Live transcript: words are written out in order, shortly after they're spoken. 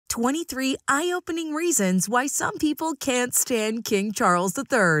23 eye-opening reasons why some people can't stand King Charles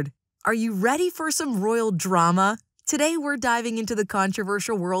III. Are you ready for some royal drama? Today we're diving into the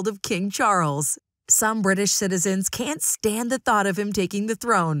controversial world of King Charles. Some British citizens can't stand the thought of him taking the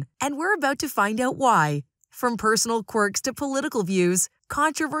throne, and we're about to find out why. From personal quirks to political views,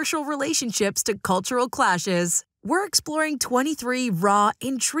 controversial relationships to cultural clashes, we're exploring 23 raw,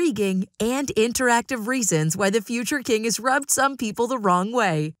 intriguing, and interactive reasons why the future king has rubbed some people the wrong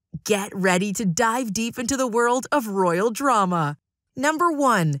way. Get ready to dive deep into the world of royal drama. Number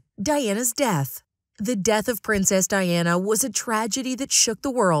 1. Diana's death. The death of Princess Diana was a tragedy that shook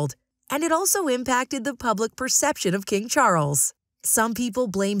the world, and it also impacted the public perception of King Charles. Some people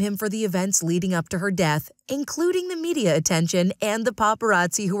blame him for the events leading up to her death, including the media attention and the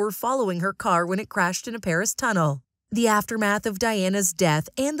paparazzi who were following her car when it crashed in a Paris tunnel. The aftermath of Diana's death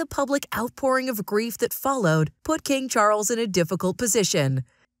and the public outpouring of grief that followed put King Charles in a difficult position.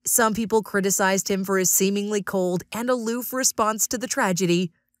 Some people criticized him for his seemingly cold and aloof response to the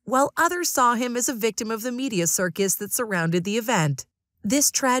tragedy, while others saw him as a victim of the media circus that surrounded the event. This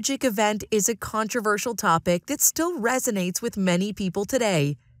tragic event is a controversial topic that still resonates with many people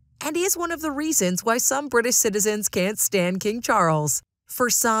today, and is one of the reasons why some British citizens can't stand King Charles. For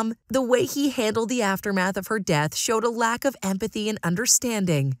some, the way he handled the aftermath of her death showed a lack of empathy and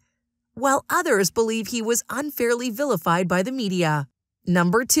understanding, while others believe he was unfairly vilified by the media.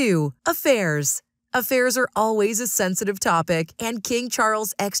 Number 2. Affairs. Affairs are always a sensitive topic, and King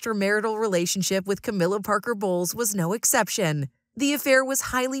Charles' extramarital relationship with Camilla Parker Bowles was no exception. The affair was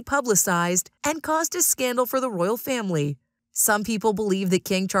highly publicized and caused a scandal for the royal family. Some people believe that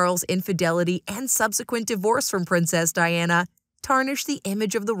King Charles' infidelity and subsequent divorce from Princess Diana tarnished the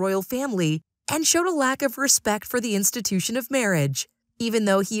image of the royal family and showed a lack of respect for the institution of marriage. Even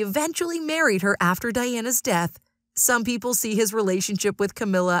though he eventually married her after Diana's death, some people see his relationship with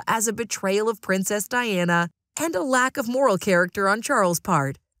Camilla as a betrayal of Princess Diana and a lack of moral character on Charles'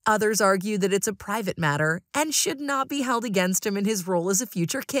 part. Others argue that it's a private matter and should not be held against him in his role as a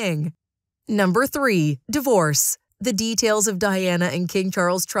future king. Number 3. Divorce. The details of Diana and King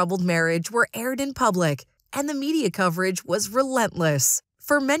Charles' troubled marriage were aired in public, and the media coverage was relentless.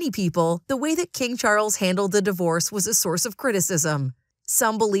 For many people, the way that King Charles handled the divorce was a source of criticism.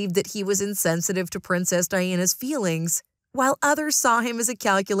 Some believed that he was insensitive to Princess Diana's feelings, while others saw him as a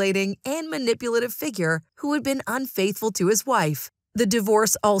calculating and manipulative figure who had been unfaithful to his wife. The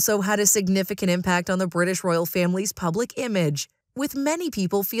divorce also had a significant impact on the British royal family's public image, with many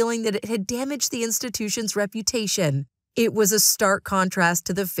people feeling that it had damaged the institution's reputation. It was a stark contrast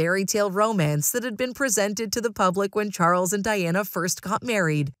to the fairy tale romance that had been presented to the public when Charles and Diana first got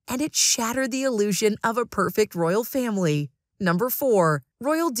married, and it shattered the illusion of a perfect royal family. Number 4.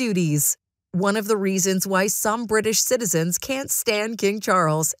 Royal duties. One of the reasons why some British citizens can't stand King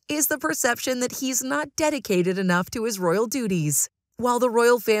Charles is the perception that he's not dedicated enough to his royal duties. While the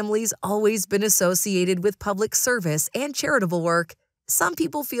royal family's always been associated with public service and charitable work, some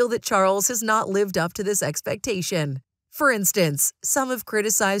people feel that Charles has not lived up to this expectation. For instance, some have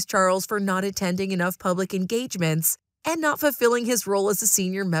criticized Charles for not attending enough public engagements and not fulfilling his role as a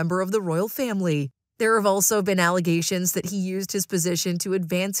senior member of the royal family. There have also been allegations that he used his position to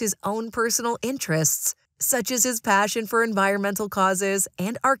advance his own personal interests, such as his passion for environmental causes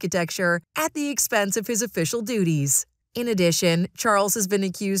and architecture, at the expense of his official duties. In addition, Charles has been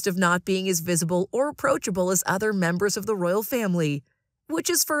accused of not being as visible or approachable as other members of the royal family, which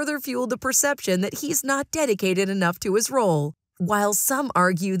has further fueled the perception that he's not dedicated enough to his role. While some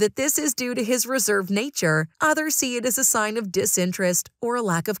argue that this is due to his reserved nature, others see it as a sign of disinterest or a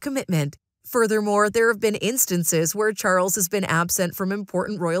lack of commitment. Furthermore, there have been instances where Charles has been absent from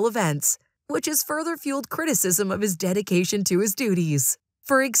important royal events, which has further fueled criticism of his dedication to his duties.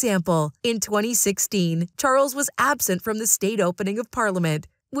 For example, in 2016, Charles was absent from the state opening of Parliament,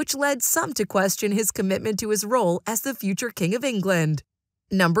 which led some to question his commitment to his role as the future King of England.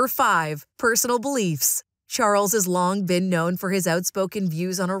 Number 5. Personal beliefs. Charles has long been known for his outspoken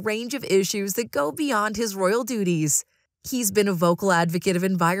views on a range of issues that go beyond his royal duties. He's been a vocal advocate of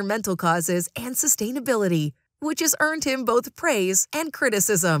environmental causes and sustainability, which has earned him both praise and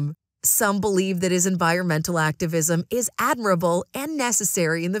criticism. Some believe that his environmental activism is admirable and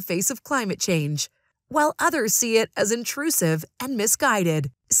necessary in the face of climate change, while others see it as intrusive and misguided.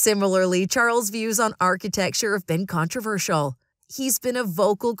 Similarly, Charles' views on architecture have been controversial. He's been a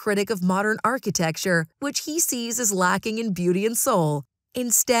vocal critic of modern architecture, which he sees as lacking in beauty and soul.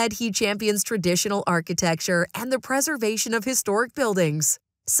 Instead, he champions traditional architecture and the preservation of historic buildings.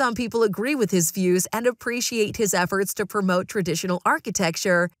 Some people agree with his views and appreciate his efforts to promote traditional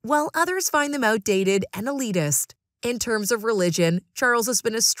architecture, while others find them outdated and elitist. In terms of religion, Charles has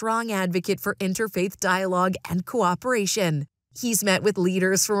been a strong advocate for interfaith dialogue and cooperation. He's met with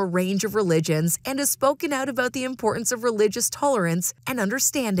leaders from a range of religions and has spoken out about the importance of religious tolerance and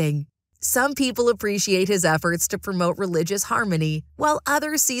understanding. Some people appreciate his efforts to promote religious harmony, while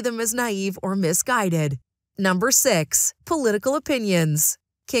others see them as naive or misguided. Number 6. Political opinions.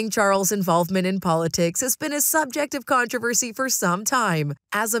 King Charles' involvement in politics has been a subject of controversy for some time.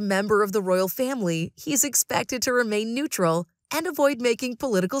 As a member of the royal family, he's expected to remain neutral and avoid making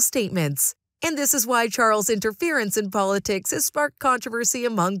political statements. And this is why Charles' interference in politics has sparked controversy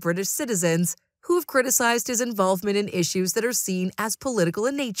among British citizens who have criticized his involvement in issues that are seen as political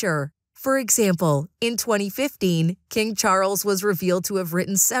in nature. For example, in 2015, King Charles was revealed to have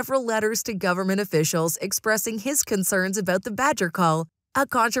written several letters to government officials expressing his concerns about the badger cull, a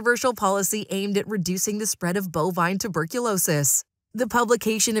controversial policy aimed at reducing the spread of bovine tuberculosis. The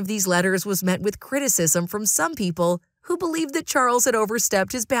publication of these letters was met with criticism from some people who believed that Charles had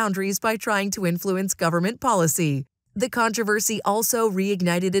overstepped his boundaries by trying to influence government policy. The controversy also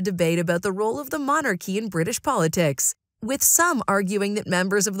reignited a debate about the role of the monarchy in British politics, with some arguing that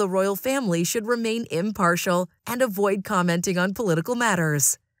members of the royal family should remain impartial and avoid commenting on political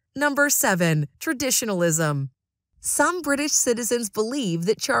matters. Number 7. Traditionalism. Some British citizens believe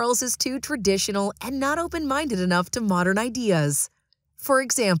that Charles is too traditional and not open-minded enough to modern ideas. For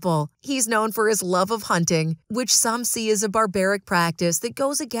example, he's known for his love of hunting, which some see as a barbaric practice that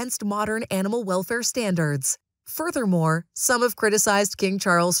goes against modern animal welfare standards. Furthermore, some have criticized King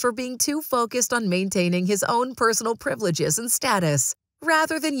Charles for being too focused on maintaining his own personal privileges and status,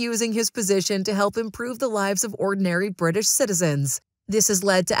 rather than using his position to help improve the lives of ordinary British citizens. This has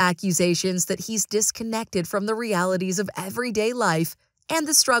led to accusations that he's disconnected from the realities of everyday life and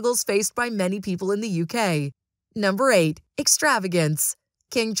the struggles faced by many people in the UK. Number 8. Extravagance.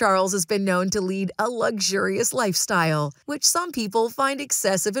 King Charles has been known to lead a luxurious lifestyle, which some people find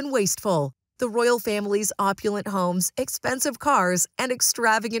excessive and wasteful. The royal family's opulent homes, expensive cars, and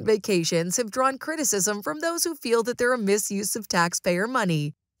extravagant vacations have drawn criticism from those who feel that they're a misuse of taxpayer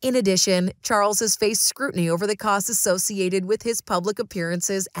money. In addition, Charles has faced scrutiny over the costs associated with his public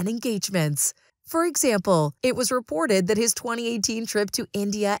appearances and engagements. For example, it was reported that his 2018 trip to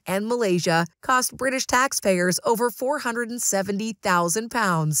India and Malaysia cost British taxpayers over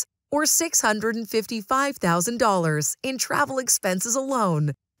 £470,000, or $655,000 in travel expenses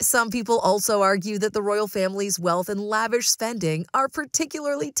alone. Some people also argue that the royal family's wealth and lavish spending are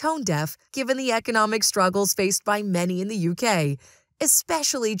particularly tone-deaf given the economic struggles faced by many in the UK,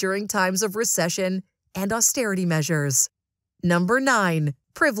 especially during times of recession and austerity measures. Number 9.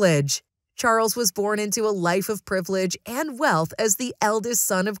 Privilege. Charles was born into a life of privilege and wealth as the eldest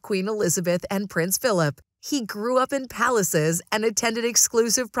son of Queen Elizabeth and Prince Philip. He grew up in palaces and attended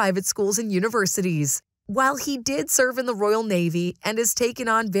exclusive private schools and universities. While he did serve in the Royal Navy and has taken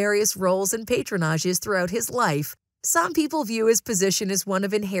on various roles and patronages throughout his life, some people view his position as one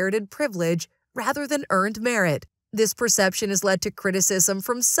of inherited privilege rather than earned merit. This perception has led to criticism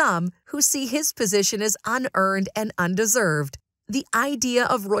from some who see his position as unearned and undeserved. The idea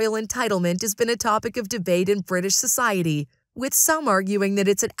of royal entitlement has been a topic of debate in British society, with some arguing that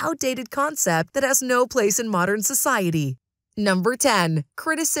it's an outdated concept that has no place in modern society. Number 10.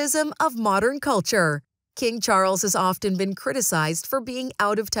 Criticism of modern culture. King Charles has often been criticized for being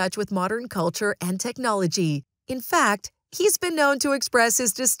out of touch with modern culture and technology. In fact, he's been known to express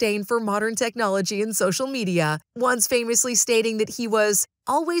his disdain for modern technology and social media, once famously stating that he was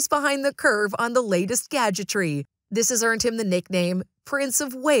always behind the curve on the latest gadgetry. This has earned him the nickname Prince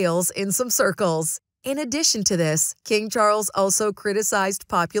of Wales in some circles. In addition to this, King Charles also criticized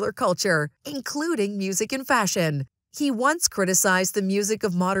popular culture, including music and fashion. He once criticized the music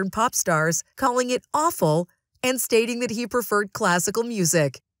of modern pop stars, calling it awful and stating that he preferred classical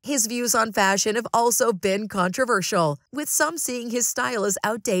music. His views on fashion have also been controversial, with some seeing his style as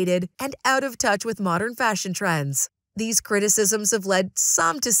outdated and out of touch with modern fashion trends. These criticisms have led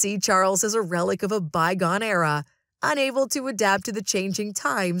some to see Charles as a relic of a bygone era, unable to adapt to the changing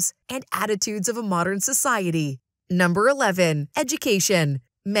times and attitudes of a modern society. Number 11. Education.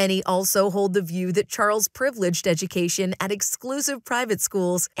 Many also hold the view that Charles' privileged education at exclusive private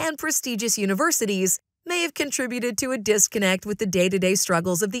schools and prestigious universities may have contributed to a disconnect with the day-to-day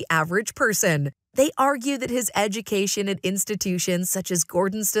struggles of the average person. They argue that his education at institutions such as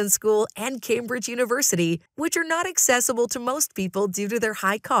Gordonston School and Cambridge University, which are not accessible to most people due to their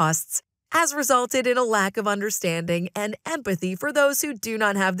high costs, has resulted in a lack of understanding and empathy for those who do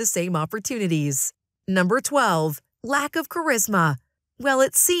not have the same opportunities. Number 12. Lack of charisma. Well,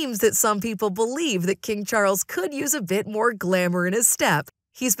 it seems that some people believe that King Charles could use a bit more glamour in his step.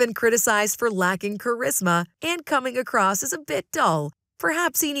 He's been criticized for lacking charisma and coming across as a bit dull.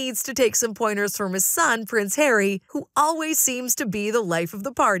 Perhaps he needs to take some pointers from his son, Prince Harry, who always seems to be the life of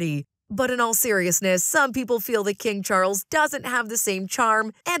the party. But in all seriousness, some people feel that King Charles doesn't have the same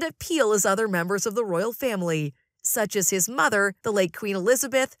charm and appeal as other members of the royal family, such as his mother, the late Queen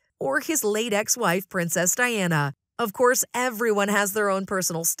Elizabeth, or his late ex-wife, Princess Diana. Of course, everyone has their own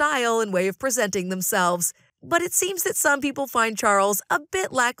personal style and way of presenting themselves, but it seems that some people find Charles a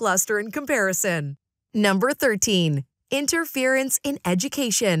bit lackluster in comparison. Number 13. Interference in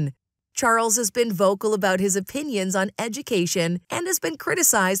education. Charles has been vocal about his opinions on education and has been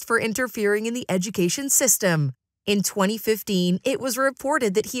criticized for interfering in the education system. In 2015, it was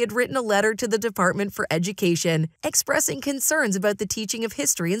reported that he had written a letter to the Department for Education expressing concerns about the teaching of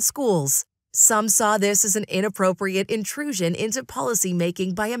history in schools. Some saw this as an inappropriate intrusion into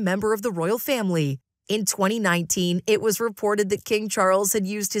policy-making by a member of the royal family. In 2019, it was reported that King Charles had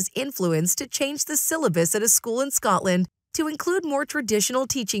used his influence to change the syllabus at a school in Scotland to include more traditional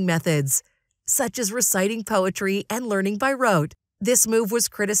teaching methods, such as reciting poetry and learning by rote. This move was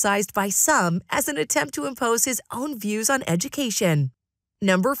criticized by some as an attempt to impose his own views on education.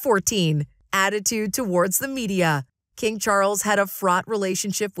 Number 14. Attitude towards the media. King Charles had a fraught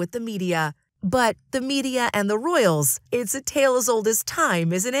relationship with the media. But the media and the royals, it's a tale as old as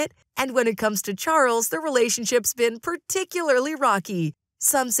time, isn't it? And when it comes to Charles, the relationship's been particularly rocky.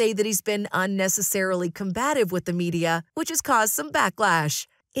 Some say that he's been unnecessarily combative with the media, which has caused some backlash.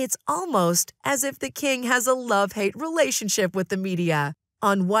 It's almost as if the king has a love-hate relationship with the media.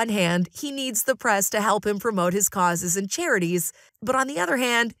 On one hand, he needs the press to help him promote his causes and charities, but on the other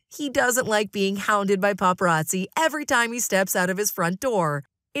hand, he doesn't like being hounded by paparazzi every time he steps out of his front door.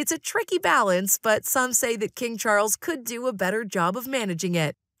 It's a tricky balance, but some say that King Charles could do a better job of managing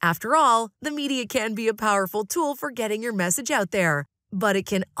it. After all, the media can be a powerful tool for getting your message out there, but it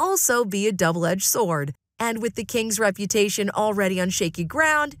can also be a double-edged sword. And with the king's reputation already on shaky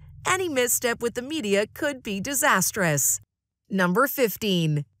ground, any misstep with the media could be disastrous. Number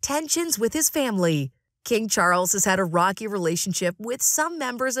 15. Tensions with his family. King Charles has had a rocky relationship with some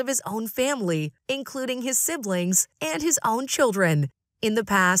members of his own family, including his siblings and his own children. In the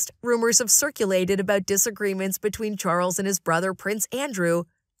past, rumors have circulated about disagreements between Charles and his brother Prince Andrew,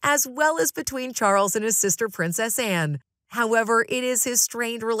 as well as between Charles and his sister Princess Anne. However, it is his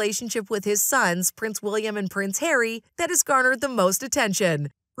strained relationship with his sons, Prince William and Prince Harry, that has garnered the most attention.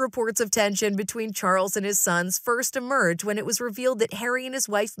 Reports of tension between Charles and his sons first emerged when it was revealed that Harry and his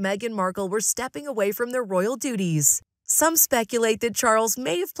wife Meghan Markle were stepping away from their royal duties. Some speculate that Charles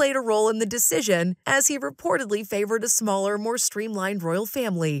may have played a role in the decision, as he reportedly favored a smaller, more streamlined royal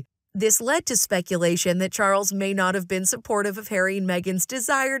family. This led to speculation that Charles may not have been supportive of Harry and Meghan's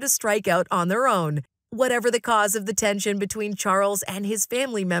desire to strike out on their own. Whatever the cause of the tension between Charles and his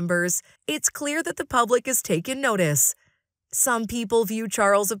family members, it's clear that the public has taken notice. Some people view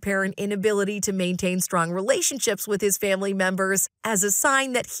Charles' apparent inability to maintain strong relationships with his family members as a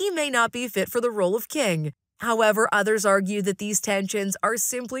sign that he may not be fit for the role of king. However, others argue that these tensions are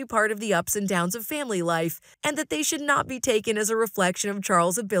simply part of the ups and downs of family life and that they should not be taken as a reflection of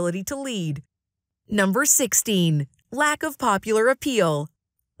Charles' ability to lead. Number 16. Lack of popular appeal.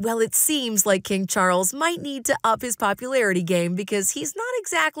 Well, it seems like King Charles might need to up his popularity game because he's not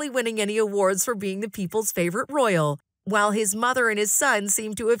exactly winning any awards for being the people's favorite royal. While his mother and his son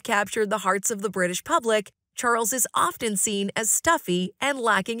seem to have captured the hearts of the British public, Charles is often seen as stuffy and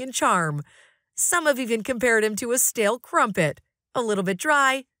lacking in charm. Some have even compared him to a stale crumpet, a little bit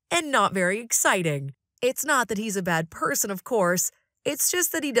dry and not very exciting. It's not that he's a bad person, of course. It's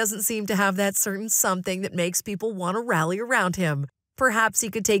just that he doesn't seem to have that certain something that makes people want to rally around him. Perhaps he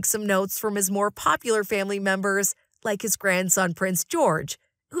could take some notes from his more popular family members, like his grandson Prince George,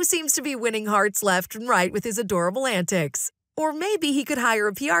 who seems to be winning hearts left and right with his adorable antics. Or maybe he could hire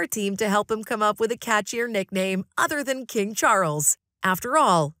a PR team to help him come up with a catchier nickname other than King Charles. After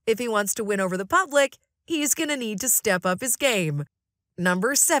all, if he wants to win over the public, he's going to need to step up his game.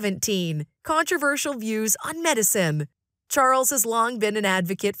 Number 17. Controversial views on medicine. Charles has long been an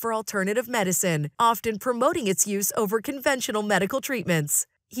advocate for alternative medicine, often promoting its use over conventional medical treatments.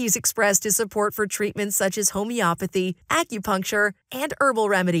 He's expressed his support for treatments such as homeopathy, acupuncture, and herbal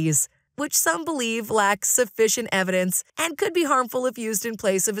remedies, which some believe lack sufficient evidence and could be harmful if used in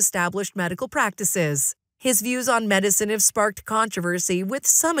place of established medical practices. His views on medicine have sparked controversy, with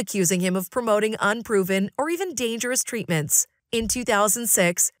some accusing him of promoting unproven or even dangerous treatments. In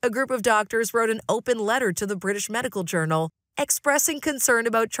 2006, a group of doctors wrote an open letter to the British Medical Journal expressing concern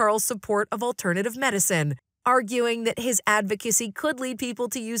about Charles' support of alternative medicine, arguing that his advocacy could lead people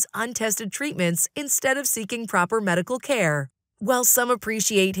to use untested treatments instead of seeking proper medical care. While some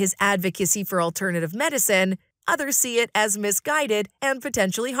appreciate his advocacy for alternative medicine, others see it as misguided and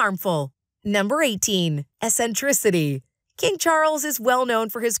potentially harmful. Number 18. Eccentricity. King Charles is well known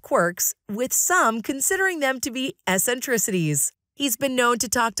for his quirks, with some considering them to be eccentricities. He's been known to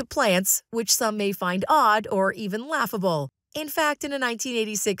talk to plants, which some may find odd or even laughable. In fact, in a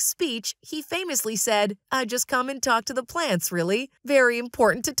 1986 speech, he famously said, "I just come and talk to the plants, really. Very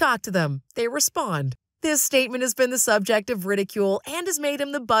important to talk to them. They respond." This statement has been the subject of ridicule and has made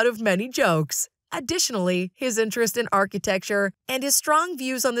him the butt of many jokes. Additionally, his interest in architecture and his strong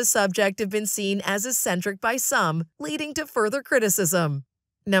views on the subject have been seen as eccentric by some, leading to further criticism.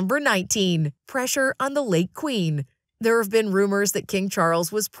 Number 19. Pressure on the late Queen. There have been rumors that King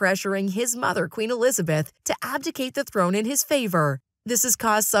Charles was pressuring his mother, Queen Elizabeth, to abdicate the throne in his favor. This has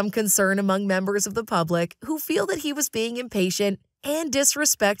caused some concern among members of the public who feel that he was being impatient and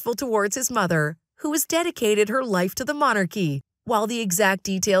disrespectful towards his mother, who has dedicated her life to the monarchy. While the exact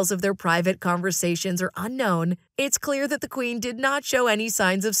details of their private conversations are unknown, it's clear that the Queen did not show any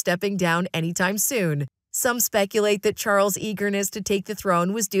signs of stepping down anytime soon. Some speculate that Charles' eagerness to take the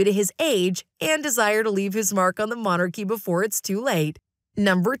throne was due to his age and desire to leave his mark on the monarchy before it's too late.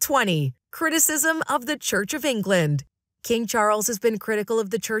 Number 20. Criticism of the Church of England. King Charles has been critical of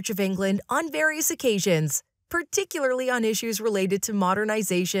the Church of England on various occasions, particularly on issues related to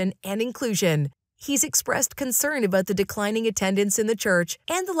modernization and inclusion. He's expressed concern about the declining attendance in the church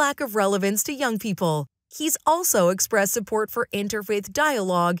and the lack of relevance to young people. He's also expressed support for interfaith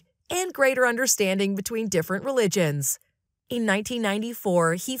dialogue and greater understanding between different religions. In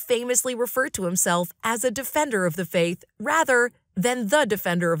 1994, he famously referred to himself as a defender of the faith rather than the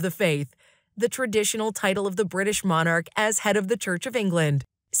defender of the faith, the traditional title of the British monarch as head of the Church of England.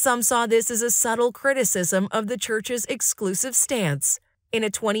 Some saw this as a subtle criticism of the church's exclusive stance. In a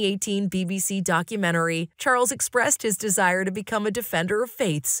 2018 BBC documentary, Charles expressed his desire to become a defender of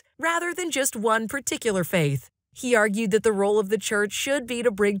faiths, rather than just one particular faith. He argued that the role of the church should be to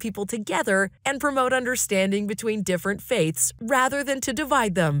bring people together and promote understanding between different faiths, rather than to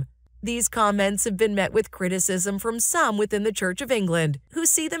divide them. These comments have been met with criticism from some within the Church of England, who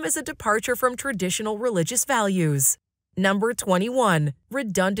see them as a departure from traditional religious values. Number 21.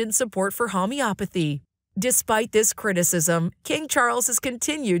 Redundant support for homeopathy. Despite this criticism, King Charles has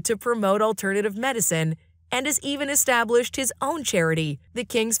continued to promote alternative medicine and has even established his own charity, the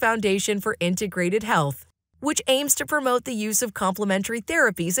King's Foundation for Integrated Health, which aims to promote the use of complementary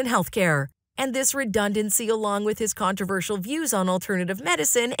therapies in healthcare. And this redundancy, along with his controversial views on alternative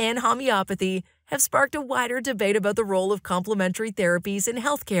medicine and homeopathy, have sparked a wider debate about the role of complementary therapies in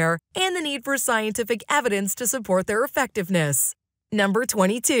healthcare and the need for scientific evidence to support their effectiveness. Number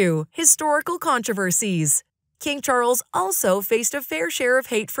 22. Historical controversies. King Charles also faced a fair share of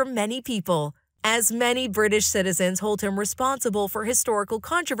hate from many people, as many British citizens hold him responsible for historical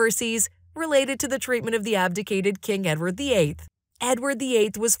controversies related to the treatment of the abdicated King Edward VIII. Edward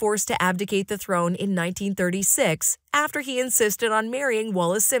VIII was forced to abdicate the throne in 1936 after he insisted on marrying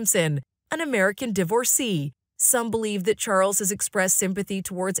Wallis Simpson, an American divorcee. Some believe that Charles has expressed sympathy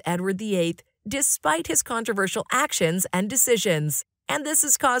towards Edward VIII despite his controversial actions and decisions, and this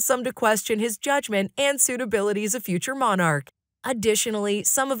has caused some to question his judgment and suitability as a future monarch. Additionally,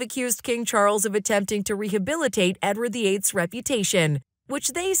 some have accused King Charles of attempting to rehabilitate Edward VIII's reputation,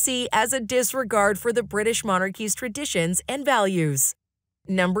 which they see as a disregard for the British monarchy's traditions and values.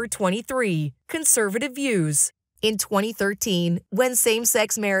 Number 23. Conservative views. In 2013, when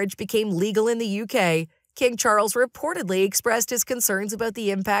same-sex marriage became legal in the UK, King Charles reportedly expressed his concerns about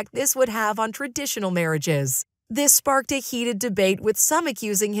the impact this would have on traditional marriages. This sparked a heated debate, with some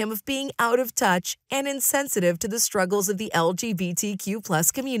accusing him of being out of touch and insensitive to the struggles of the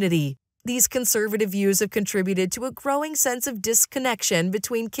LGBTQ+ community. These conservative views have contributed to a growing sense of disconnection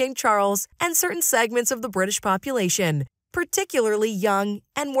between King Charles and certain segments of the British population, particularly young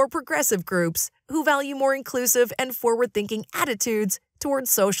and more progressive groups who value more inclusive and forward-thinking attitudes towards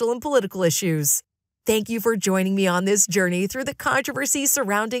social and political issues. Thank you for joining me on this journey through the controversies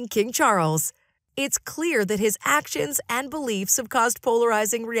surrounding King Charles. It's clear that his actions and beliefs have caused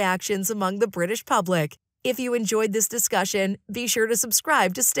polarizing reactions among the British public. If you enjoyed this discussion, be sure to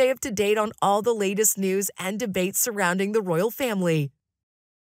subscribe to stay up to date on all the latest news and debates surrounding the royal family.